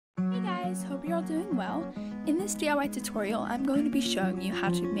guys, hope you're all doing well. In this DIY tutorial, I'm going to be showing you how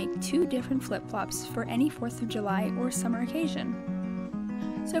to make 2 different flip-flops for any 4th of July or summer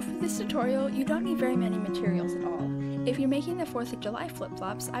occasion. So for this tutorial, you don't need very many materials at all. If you're making the 4th of July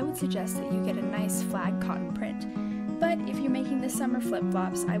flip-flops, I would suggest that you get a nice flag cotton print. But if you're making the summer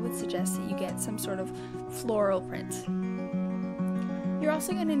flip-flops, I would suggest that you get some sort of floral print. You're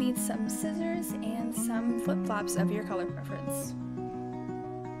also going to need some scissors and some flip-flops of your color preference.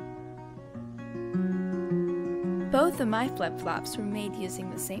 Both of my flip-flops were made using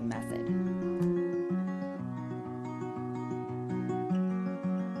the same method.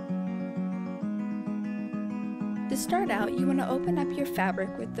 To start out, you want to open up your fabric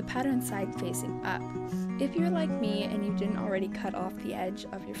with the pattern side facing up. If you're like me and you didn't already cut off the edge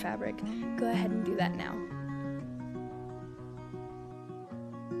of your fabric, go ahead and do that now.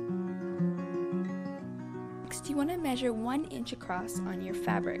 Next, you want to measure 1 inch across on your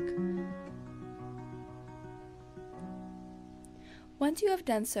fabric. Once you have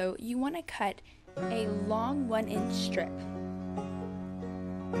done so, you want to cut a long 1 inch strip,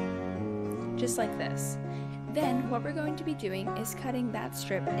 just like this. Then what we're going to be doing is cutting that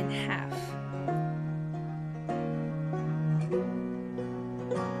strip in half.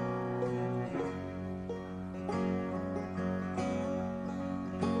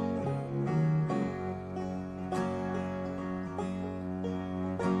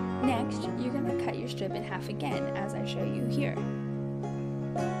 Next, you're going to cut your strip in half again, as I show you here.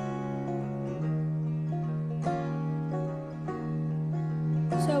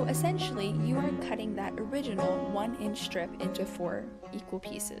 So essentially, you are cutting that original 1 inch strip into 4 equal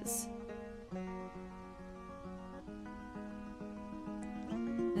pieces.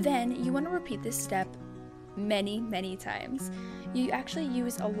 Then you want to repeat this step many times. You actually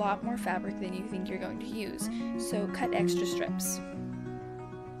use a lot more fabric than you think you're going to use, so cut extra strips.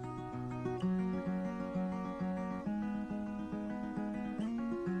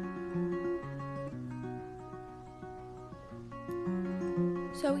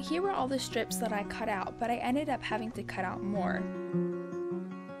 So here were all the strips that I cut out, but I ended up having to cut out more.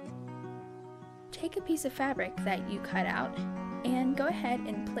 Take a piece of fabric that you cut out and go ahead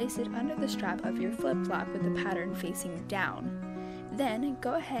and place it under the strap of your flip-flop with the pattern facing down. Then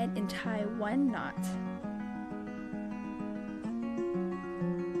go ahead and tie 1 knot.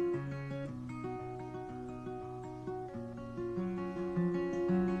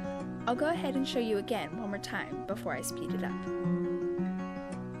 I'll go ahead and show you again one more time before I speed it up.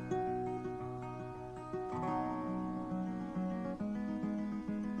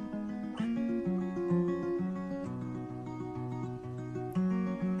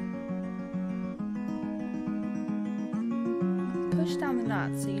 Push down the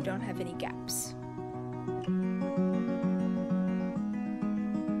knot so you don't have any gaps.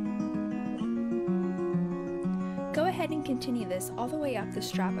 Go ahead and continue this all the way up the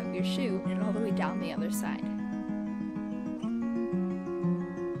strap of your shoe and all the way down the other side.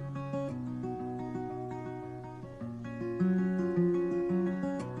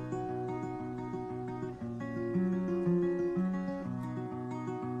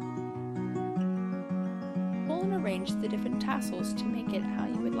 Arrange the different tassels to make it how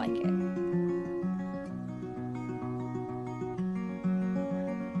you would like it.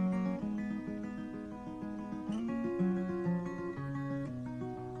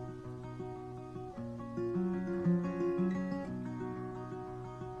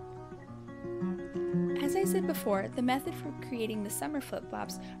 As I said before, the method for creating the summer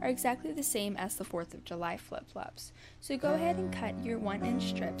flip-flops are exactly the same as the 4th of July flip-flops. So go ahead and cut your 1 inch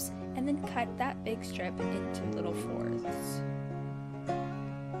strips and then cut that big strip into little 4ths.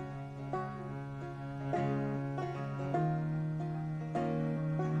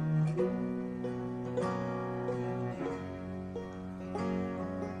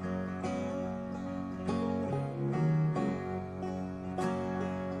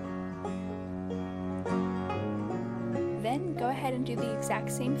 Then go ahead and do the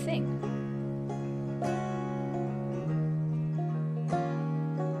exact same thing.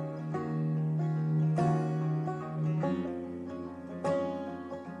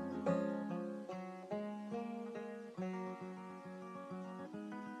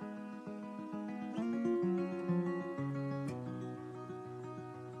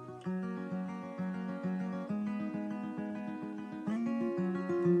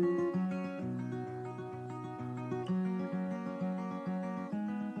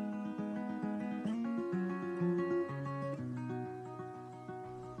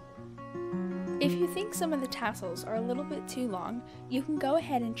 If you think some of the tassels are a little bit too long, you can go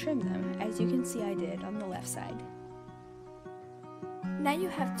ahead and trim them, as you can see I did on the left side. Now you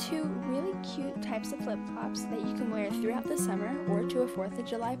have two really cute types of flip-flops that you can wear throughout the summer or to a 4th of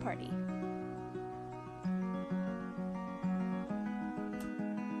July party.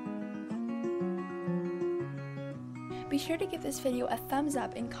 Be sure to give this video a thumbs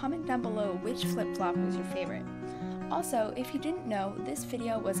up and comment down below which flip-flop was your favorite. Also, if you didn't know, this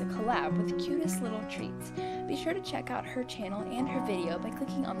video was a collab with CutestLittleTreats. Be sure to check out her channel and her video by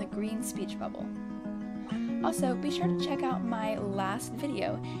clicking on the green speech bubble. Also, be sure to check out my last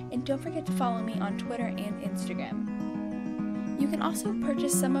video, and don't forget to follow me on Twitter and Instagram. You can also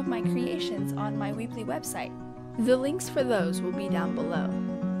purchase some of my creations on my weekly website. The links for those will be down below.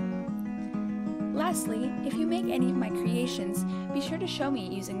 Lastly, if you make any of my creations, be sure to show me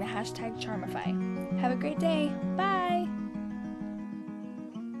using the hashtag Charmify. Have a great day. Bye!